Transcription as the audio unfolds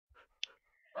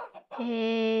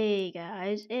Hey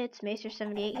guys, it's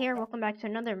Maester78 here. Welcome back to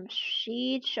another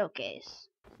seed showcase.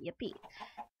 Yippee.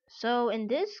 So in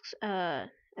this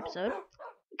episode,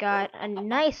 got a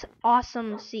nice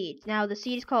awesome seed. Now the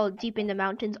seed is called Deep in the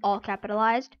Mountains, all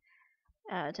capitalized.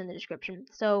 It's in the description.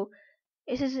 So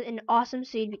this is an awesome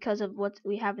seed because of what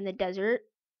we have in the desert.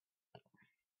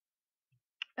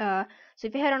 So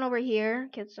if you head on over here,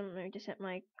 let me just hit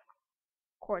my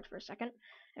cords for a second.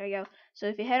 There we go. So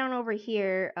if you head on over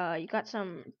here, you got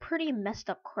some pretty messed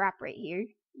up crap right here.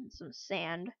 Some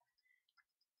sand.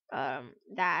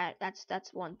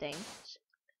 That's one thing.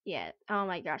 Yeah. Oh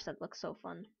my gosh, that looks so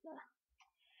fun.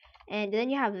 And then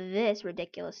you have this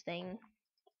ridiculous thing,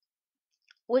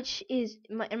 which is,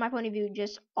 in my point of view,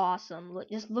 just awesome.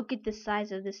 Just look at the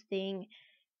size of this thing.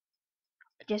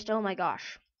 Just oh my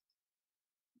gosh,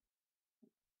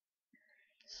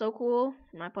 so cool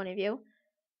in my point of view.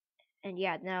 And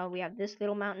yeah, now we have this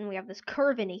little mountain. We have this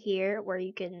curve in here where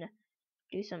you can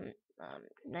do some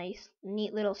nice,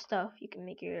 neat little stuff. You can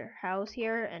make your house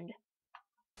here, and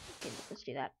let's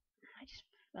do that. I just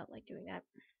felt like doing that.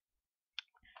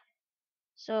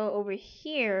 So over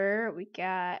here we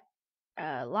got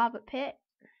a lava pit,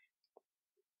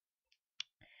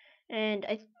 and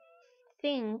I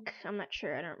think, I'm not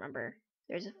sure, I don't remember.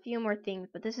 There's a few more things,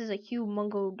 but this is a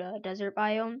humongo desert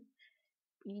biome.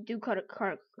 You do cut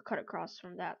across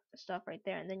from that stuff right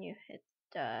there, and then you hit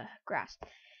grass.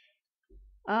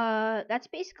 That's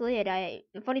basically it.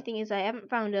 The funny thing is I haven't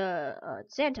found a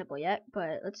sand temple yet,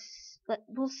 but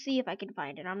we'll see if I can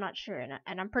find it. I'm not sure, and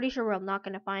I'm pretty sure we're not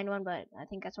gonna find one, but I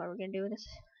think that's what we're gonna do with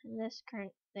this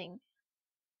current thing.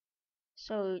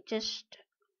 So just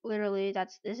literally,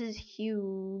 this is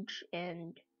huge,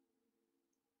 and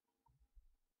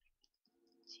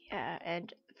yeah.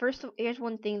 And first, here's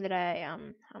one thing that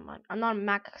I'm not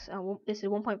max. This is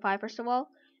 1.5 first of all.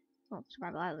 Oh,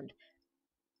 survival island.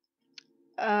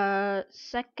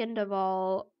 Second of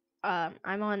all,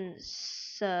 I'm on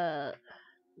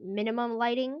minimum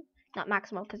lighting, not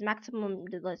maximum, because maximum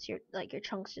lets your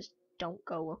chunks just don't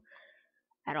go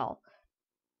at all.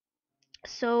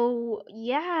 So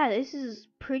yeah, this is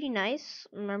pretty nice.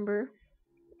 Remember,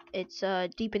 it's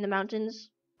deep in the mountains.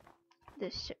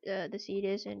 The seed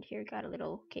is, and here got a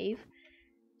little cave,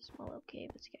 small little cave.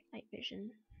 Let's get night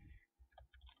vision.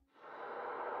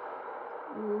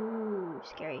 Ooh,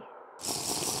 scary.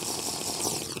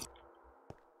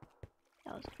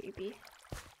 That was creepy.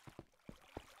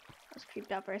 I was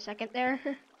creeped out for a second there.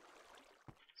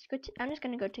 I'm just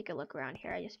gonna go take a look around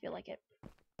here. I just feel like it.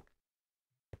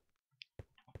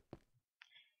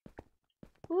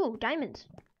 Ooh, diamonds.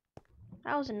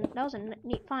 That was a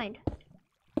neat find.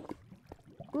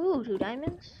 Ooh, 2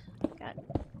 diamonds. Got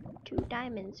 2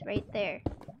 diamonds right there.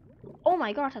 Oh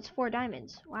my gosh, that's 4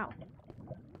 diamonds. Wow.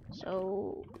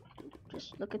 So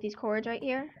just look at these cords right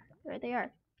here. There they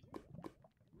are.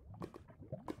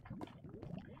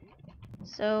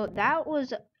 So that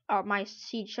was my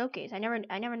seed showcase. I never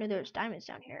knew there was diamonds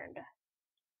down here,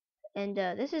 and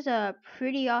this is a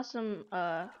pretty awesome.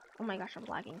 Oh my gosh, I'm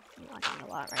lagging a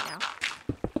lot right now.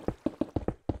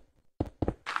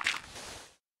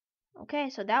 Okay,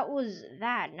 so that was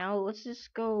that. Now let's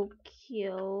just go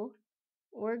kill.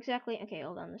 Where exactly? Okay,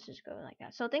 hold on. Let's just go like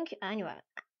that. So anyway.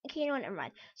 Okay, you know what? Never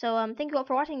mind. So thank you all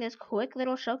for watching this quick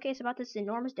little showcase about this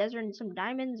enormous desert and some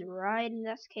diamonds right in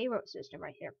this K-road system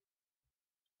right here.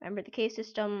 Remember, the K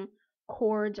system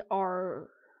chords are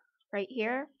right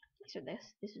here. So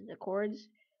this is the chords.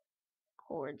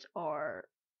 Chords are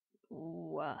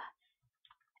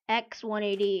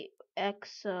X180,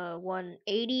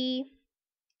 X180,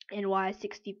 and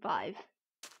Y65,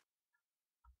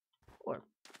 or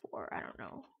I don't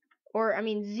know, or I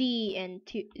mean Z and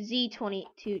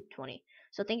Z2220.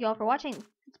 So thank you all for watching.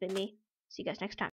 It's been me. See you guys next time.